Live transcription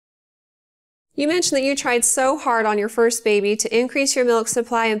You mentioned that you tried so hard on your first baby to increase your milk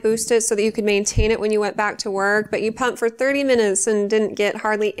supply and boost it so that you could maintain it when you went back to work, but you pumped for 30 minutes and didn't get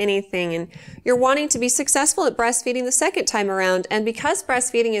hardly anything. And you're wanting to be successful at breastfeeding the second time around. And because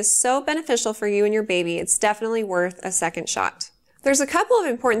breastfeeding is so beneficial for you and your baby, it's definitely worth a second shot. There's a couple of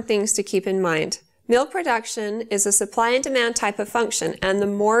important things to keep in mind. Milk production is a supply and demand type of function, and the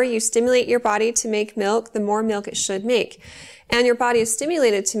more you stimulate your body to make milk, the more milk it should make. And your body is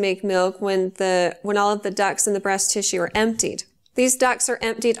stimulated to make milk when all of the ducts in the breast tissue are emptied. These ducts are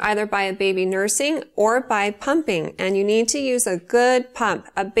emptied either by a baby nursing or by pumping, and you need to use a good pump.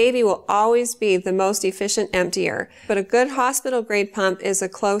 A baby will always be the most efficient emptier, but a good hospital-grade pump is a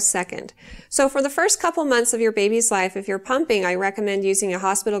close second. So for the first couple months of your baby's life, if you're pumping, I recommend using a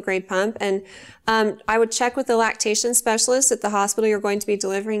hospital-grade pump, and I would check with the lactation specialist at the hospital you're going to be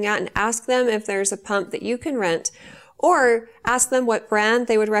delivering at and ask them if there's a pump that you can rent, or ask them what brand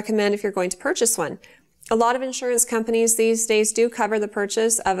they would recommend if you're going to purchase one. A lot of insurance companies these days do cover the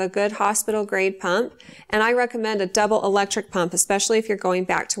purchase of a good hospital-grade pump, and I recommend a double electric pump, especially if you're going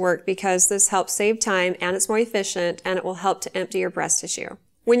back to work, because this helps save time and it's more efficient and it will help to empty your breast tissue.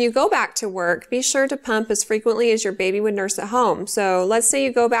 When you go back to work, be sure to pump as frequently as your baby would nurse at home. So let's say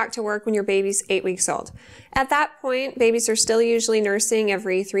you go back to work when your baby's 8 weeks old. At that point, babies are still usually nursing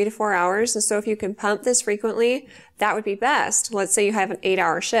every 3 to 4 hours. And so if you can pump this frequently, that would be best. Let's say you have an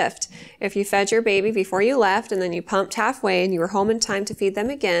 8-hour shift. If you fed your baby before you left and then you pumped halfway and you were home in time to feed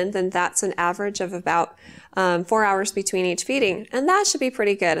them again, then that's an average of about 4 hours between each feeding. And that should be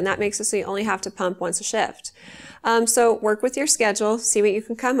pretty good. And that makes it so you only have to pump once a shift. So work with your schedule, see what you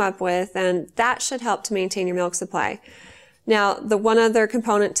can come up with, and that should help to maintain your milk supply. Now, the one other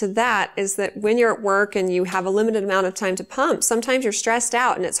component to that is that when you're at work and you have a limited amount of time to pump, sometimes you're stressed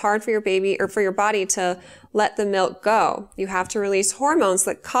out and it's hard for your baby or for your body to let the milk go. You have to release hormones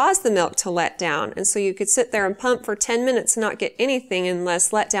that cause the milk to let down. And so you could sit there and pump for 10 minutes and not get anything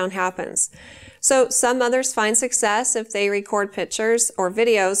unless letdown happens. So some mothers find success if they record pictures or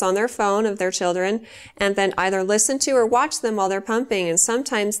videos on their phone of their children and then either listen to or watch them while they're pumping. And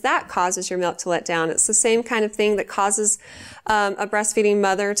sometimes that causes your milk to let down. It's the same kind of thing that causes a breastfeeding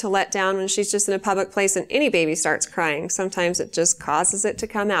mother to let down when she's just in a public place and any baby starts crying. Sometimes it just causes it to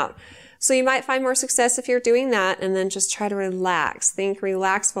come out. So you might find more success if you're doing that, and then just try to relax. Think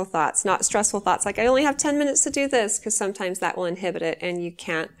relaxful thoughts, not stressful thoughts like I only have 10 minutes to do this, because sometimes that will inhibit it and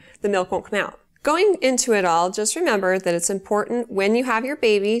the milk won't come out. Going into it all, just remember that it's important when you have your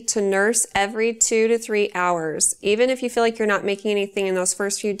baby to nurse every 2 to 3 hours, even if you feel like you're not making anything in those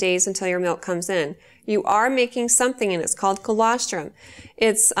first few days until your milk comes in. You are making something, and it's called colostrum.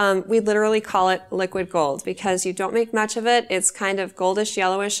 We literally call it liquid gold because you don't make much of it. It's kind of goldish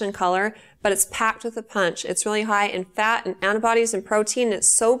yellowish in color, but it's packed with a punch. It's really high in fat and antibodies and protein. And it's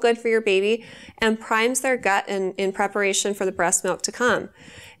so good for your baby and primes their gut in preparation for the breast milk to come.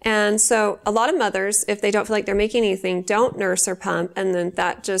 And so a lot of mothers, if they don't feel like they're making anything, don't nurse or pump, and then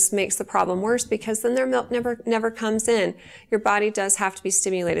that just makes the problem worse because then their milk never comes in. Your body does have to be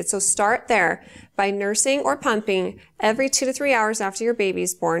stimulated. So start there by nursing or pumping every 2 to 3 hours after your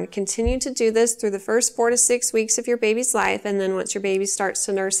baby's born. Continue to do this through the first 4 to 6 weeks of your baby's life, and then once your baby starts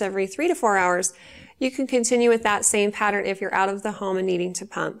to nurse every 3 to 4 hours, you can continue with that same pattern if you're out of the home and needing to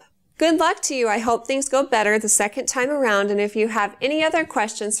pump. Good luck to you. I hope things go better the second time around. And if you have any other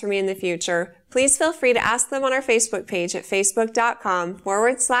questions for me in the future, please feel free to ask them on our Facebook page at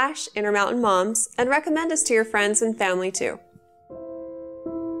facebook.com/Intermountain Moms and recommend us to your friends and family too.